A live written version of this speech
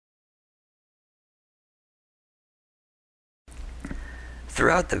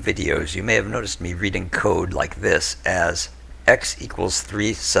Throughout the videos, you may have noticed me reading code like this as x equals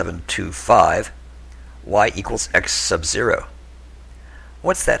 3725, y equals x sub 0.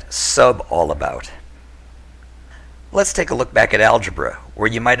 What's that sub all about? Let's take a look back at algebra,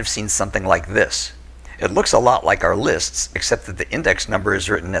 where you might have seen something like this. It looks a lot like our lists, except that the index number is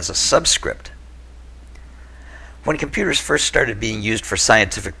written as a subscript. When computers first started being used for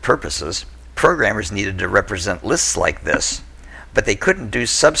scientific purposes, programmers needed to represent lists like this, but they couldn't do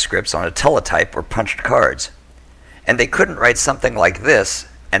subscripts on a teletype or punched cards. And they couldn't write something like this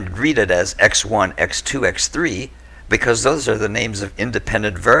and read it as x1, x2, x3, because those are the names of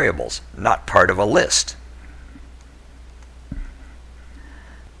independent variables, not part of a list.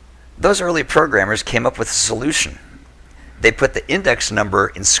 Those early programmers came up with a solution. They put the index number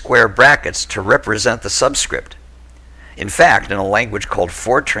in square brackets to represent the subscript. In fact, in a language called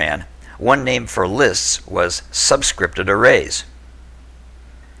Fortran, one name for lists was subscripted arrays.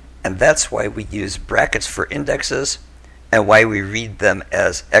 And that's why we use brackets for indexes and why we read them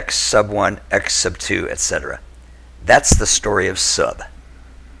as x sub 1, x sub 2, etc. That's the story of sub.